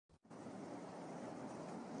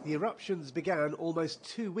The eruptions began almost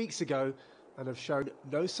 2 weeks ago and have shown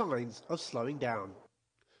no signs of slowing down.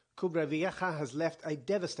 Cumbre Vieja has left a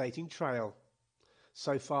devastating trail.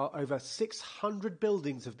 So far, over 600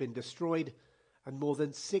 buildings have been destroyed and more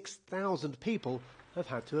than 6,000 people have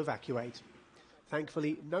had to evacuate.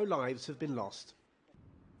 Thankfully, no lives have been lost.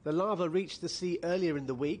 The lava reached the sea earlier in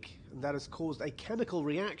the week, and that has caused a chemical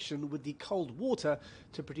reaction with the cold water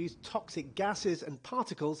to produce toxic gases and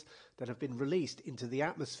particles that have been released into the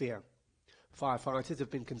atmosphere. Firefighters have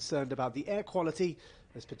been concerned about the air quality,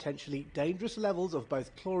 as potentially dangerous levels of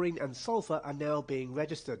both chlorine and sulfur are now being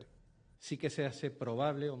registered.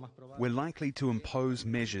 We're likely to impose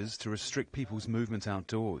measures to restrict people's movement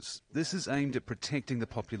outdoors. This is aimed at protecting the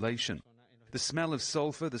population. The smell of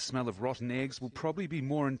sulfur, the smell of rotten eggs will probably be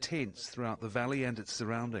more intense throughout the valley and its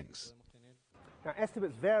surroundings. Now,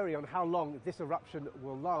 estimates vary on how long this eruption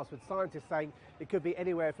will last, with scientists saying it could be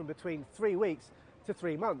anywhere from between 3 weeks to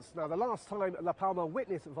 3 months. Now, the last time La Palma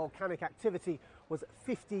witnessed volcanic activity was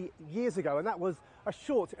 50 years ago, and that was a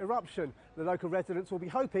short eruption. The local residents will be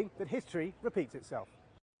hoping that history repeats itself.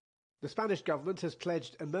 The Spanish government has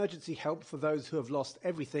pledged emergency help for those who have lost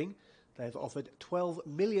everything. They've offered $12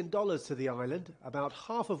 million to the island, about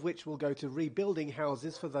half of which will go to rebuilding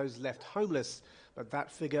houses for those left homeless. But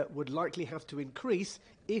that figure would likely have to increase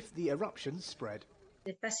if the eruptions spread.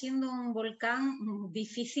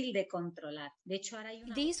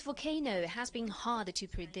 This volcano has been hard to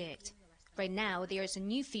predict. Right now, there is a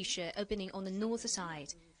new fissure opening on the north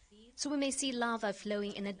side, so we may see lava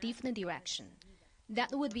flowing in a different direction.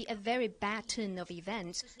 That would be a very bad turn of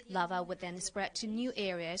events. Lava would then spread to new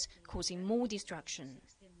areas, causing more destruction.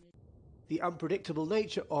 The unpredictable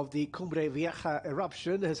nature of the Cumbre Vieja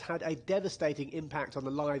eruption has had a devastating impact on the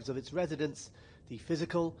lives of its residents. The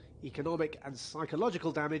physical, economic and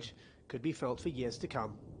psychological damage could be felt for years to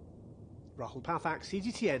come. Rahul Pathak,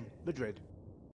 CGTN, Madrid.